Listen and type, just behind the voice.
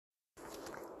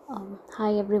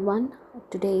Hi everyone.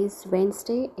 Today is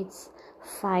Wednesday. It's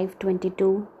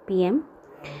 5:22 p.m.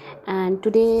 and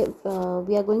today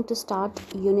we are going to start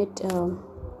unit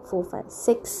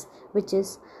 456, which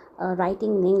is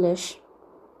writing in English.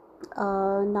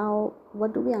 Now,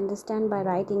 what do we understand by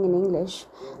writing in English?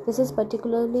 This is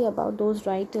particularly about those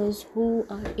writers who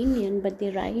are Indian but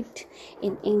they write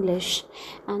in English,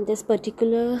 and this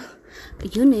particular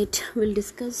unit will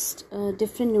discuss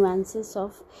different nuances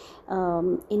of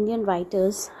Indian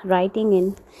writers writing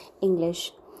in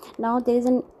English. Now, there is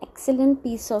an excellent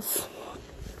piece of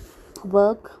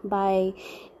work by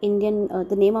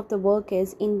the name of the work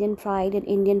is Indian Pride and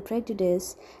Indian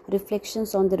Prejudice,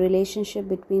 Reflections on the Relationship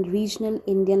Between Regional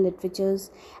Indian Literatures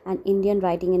and Indian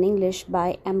Writing in English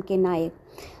by M.K. Naik.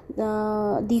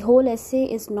 The whole essay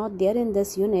is not there in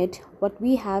this unit. What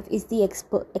we have is the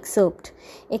excerpt.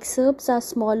 Excerpts are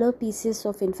smaller pieces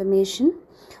of information,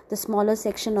 the smaller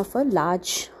section of a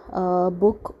large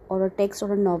book or a text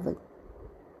or a novel.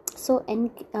 So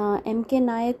M.K.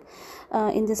 Naik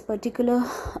in this particular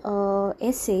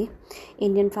essay,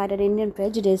 Indian Pride and Indian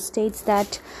Prejudice, states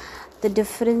that the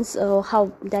difference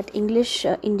how that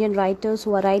Indian writers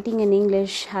who are writing in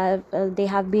English have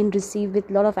been received with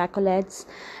a lot of accolades,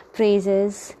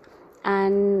 praises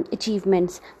and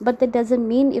achievements, but that doesn't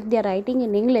mean if they are writing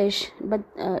in English, but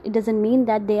it doesn't mean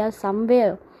that they are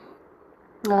somewhere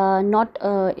not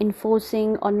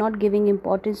enforcing or not giving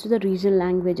importance to the regional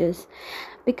languages,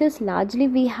 because largely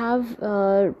we have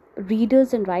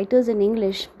readers and writers in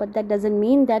English, but that doesn't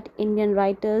mean that Indian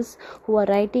writers who are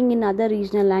writing in other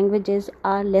regional languages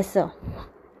are lesser.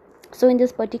 So in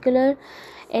this particular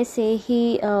essay,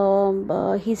 he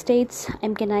states,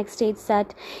 M.K. Naik states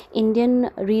that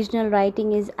Indian regional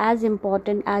writing is as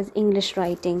important as English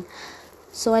writing.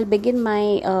 So I'll begin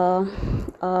my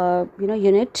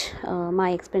unit,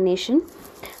 my explanation.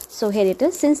 So here it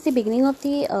is. Since the beginning of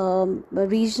the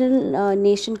regional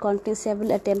nation conflict,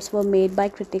 several attempts were made by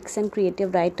critics and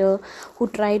creative writers who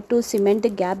tried to cement the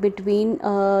gap between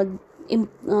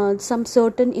some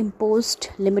certain imposed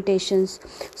limitations.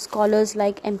 Scholars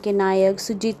like M.K. Naik,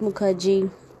 Sujit Mukherjee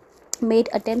made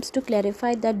attempts to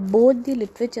clarify that both the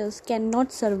literatures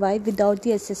cannot survive without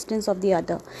the assistance of the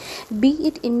other. Be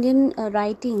it Indian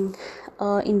writing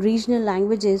in regional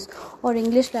languages or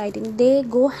English writing, they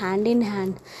go hand in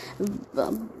hand.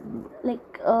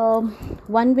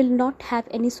 One will not have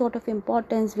any sort of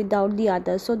importance without the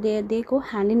other. So they go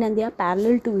hand in hand, they are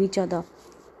parallel to each other.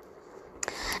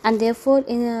 And therefore,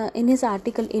 in his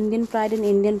article Indian Pride and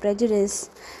Indian Prejudice,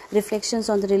 Reflections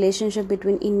on the Relationship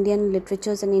Between Indian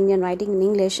Literatures and Indian Writing in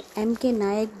English, M.K.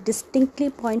 Naik distinctly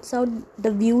points out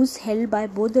the views held by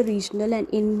both the regional and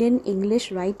Indian English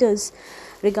writers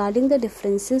regarding the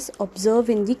differences observed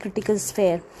in the critical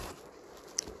sphere.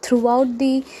 Throughout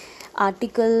the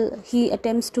article, he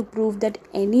attempts to prove that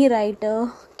any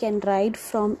writer can write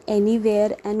from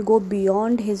anywhere and go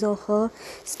beyond his or her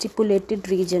stipulated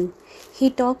region. He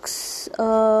talks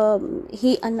and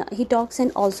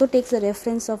also takes the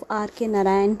reference of R.K.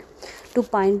 Narayan to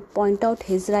point out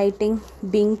his writing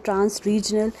being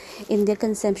trans-regional in their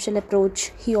conceptual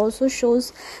approach. He also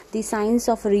shows the signs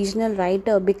of a regional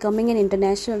writer becoming an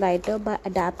international writer by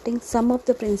adapting some of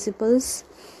the principles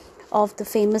of the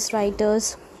famous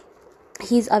writers.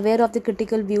 He is aware of the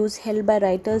critical views held by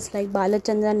writers like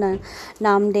Balachandra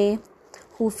Namde,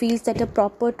 who feels that a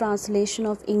proper translation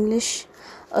of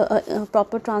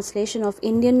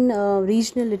Indian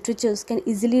regional literatures can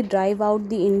easily drive out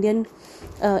the Indian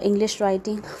English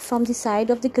writing. From the side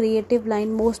of the creative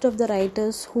line, most of the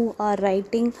writers who are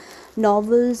writing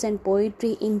novels and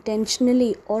poetry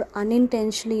intentionally or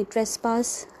unintentionally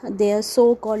trespass their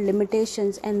so-called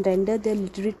limitations and render their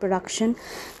literary production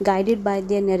guided by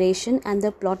their narration and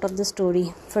the plot of the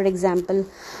story. For example,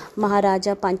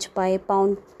 Maharaja Panchpai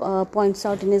points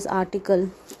out in his article,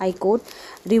 I quote,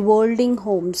 Revolving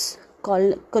Homes,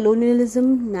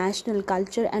 Colonialism, National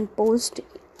Culture and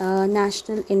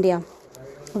Post-National India,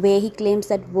 where he claims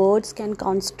that words can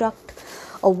construct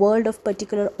a world of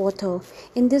particular author.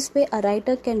 In this way, a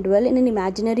writer can dwell in an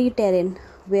imaginary terrain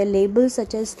where labels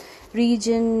such as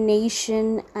region,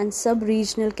 nation and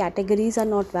sub-regional categories are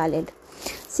not valid.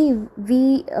 See,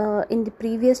 we in the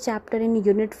previous chapter in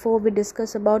Unit 4, we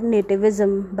discussed about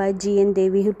nativism by G.N.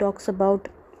 Devi, who talks about,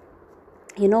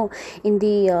 in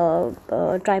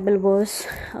the tribal verse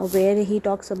where he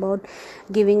talks about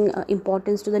giving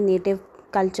importance to the native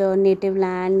culture, native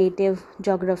land, native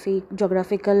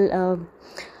geographical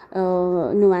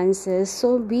nuances.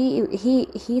 So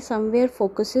he somewhere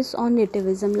focuses on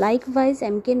nativism. Likewise,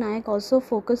 MK Nayak also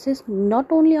focuses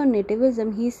not only on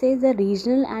nativism. He says the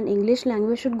regional and English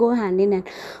language should go hand in hand.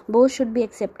 Both should be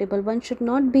acceptable. One should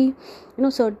not be,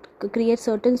 create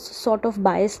certain sort of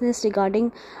biasness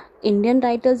regarding Indian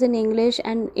writers in English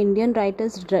and Indian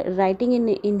writers writing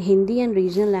in Hindi and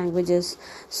regional languages.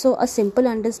 So a simple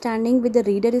understanding with the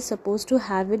reader is supposed to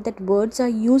have it that words are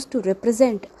used to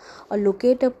represent or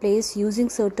locate a place using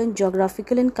certain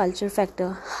geographical and cultural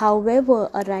factor.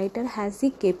 However, a writer has the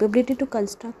capability to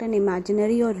construct an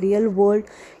imaginary or real world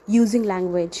using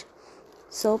language.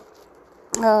 So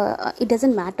it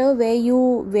doesn't matter where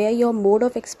your mode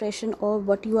of expression or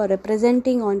what you are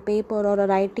representing on paper or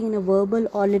writing in a verbal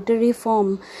or literary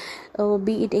form,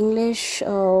 be it English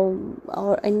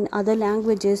or in other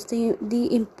languages.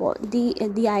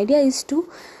 The idea is to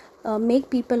make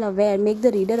people aware, make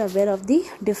the reader aware of the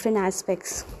different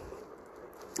aspects.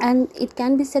 And it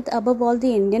can be said, above all, the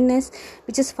Indianness,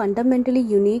 which is fundamentally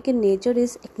unique in nature,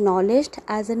 is acknowledged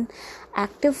as an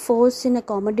active force in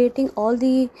accommodating all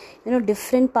the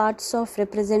different parts of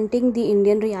representing the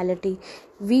Indian reality.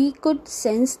 We could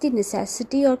sense the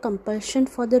necessity or compulsion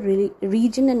for the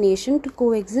region and nation to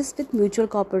coexist with mutual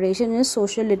cooperation in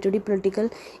social, literary, political,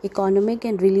 economic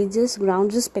and religious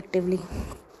grounds respectively.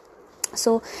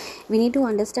 So we need to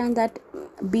understand that,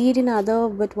 be it in other,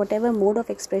 with whatever mode of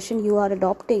expression you are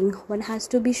adopting, one has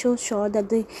to be so sure that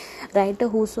the writer,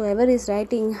 whosoever is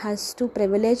writing, has to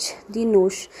privilege the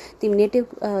native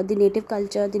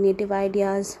culture, the native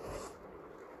ideas,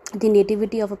 the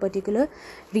nativity of a particular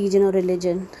region or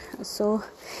religion. So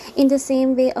in the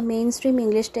same way, a mainstream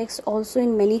English text also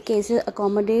in many cases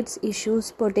accommodates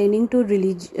issues pertaining to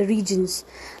regions.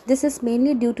 This is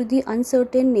mainly due to the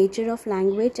uncertain nature of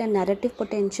language and narrative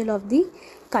potential of the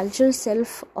cultural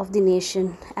self of the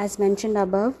nation. As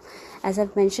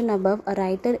I've mentioned above, a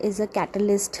writer is a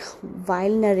catalyst while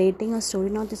narrating a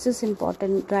story. Now this is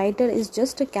important. Writer is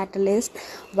just a catalyst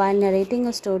while narrating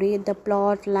a story. The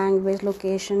plot, language,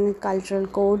 location, cultural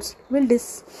codes will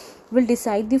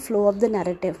decide the flow of the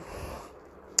narrative.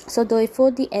 So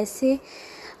therefore, the essay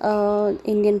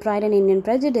Indian Pride and Indian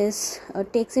Prejudice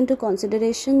takes into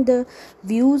consideration the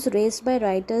views raised by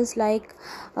writers like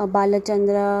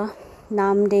Balachandra,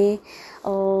 Namde,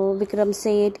 Vikram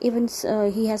Seth. Even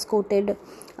he has quoted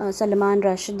Salman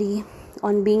Rushdie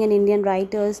on being an Indian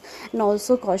writers, and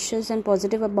also cautious and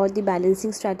positive about the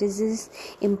balancing strategies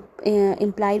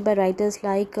implied by writers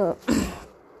like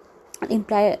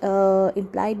implied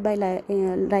by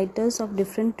writers of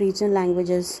different regional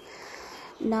languages.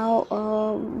 Now,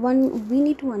 we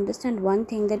need to understand one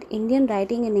thing, that Indian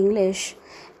writing in English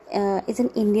is an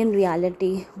Indian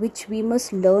reality which we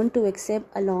must learn to accept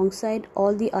alongside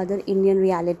all the other Indian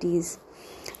realities.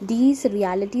 These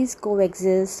realities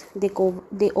coexist, they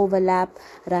overlap,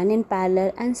 run in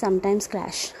parallel and sometimes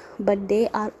clash, but they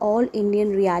are all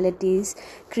Indian realities,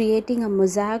 creating a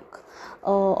mosaic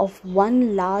of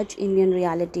one large Indian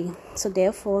reality. So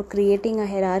therefore, creating a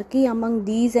hierarchy among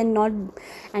these and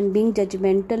being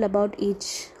judgmental about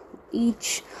each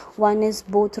one is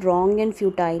both wrong and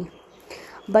futile.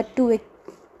 But to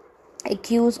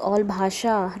accuse all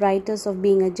bhasha writers of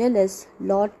being a jealous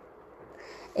lot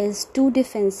is too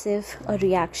defensive a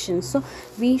reaction. So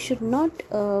we should not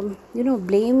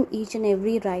blame each and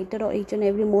every writer or each and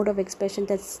every mode of expression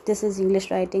that this is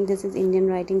English writing, this is Indian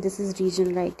writing, this is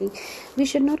regional writing. We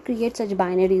should not create such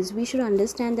binaries. We should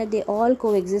understand that they all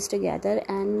coexist together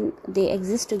and they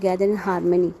exist together in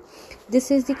harmony.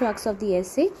 This is the crux of the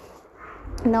essay.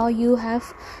 Now you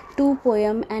have 2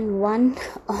 poems and 1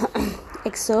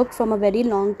 excerpt from a very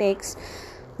long text.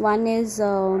 One is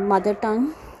Mother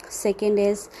Tongue, second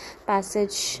is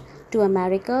Passage to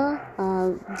America.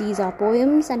 These are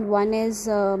poems, and one is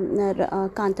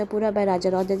Kantapura by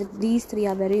Raja Rao. These 3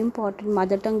 are very important.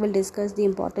 Mother Tongue will discuss the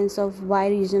importance of why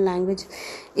regional language.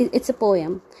 It's a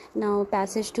poem. Now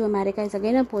Passage to America is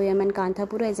again a poem, and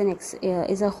Kantapura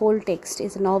is a whole text,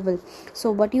 is a novel.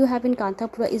 So what you have in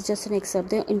Kantapura is just an excerpt.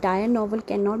 The entire novel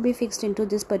cannot be fixed into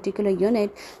this particular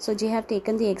unit, so they have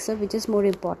taken the excerpt which is more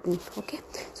important. Okay,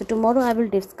 so tomorrow I will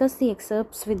discuss the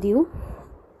excerpts with you,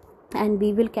 and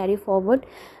we will carry forward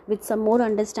with some more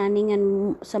understanding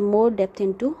and some more depth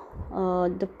into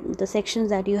the sections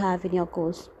that you have in your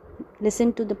course.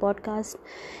 Listen to the podcast.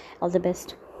 All the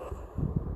best.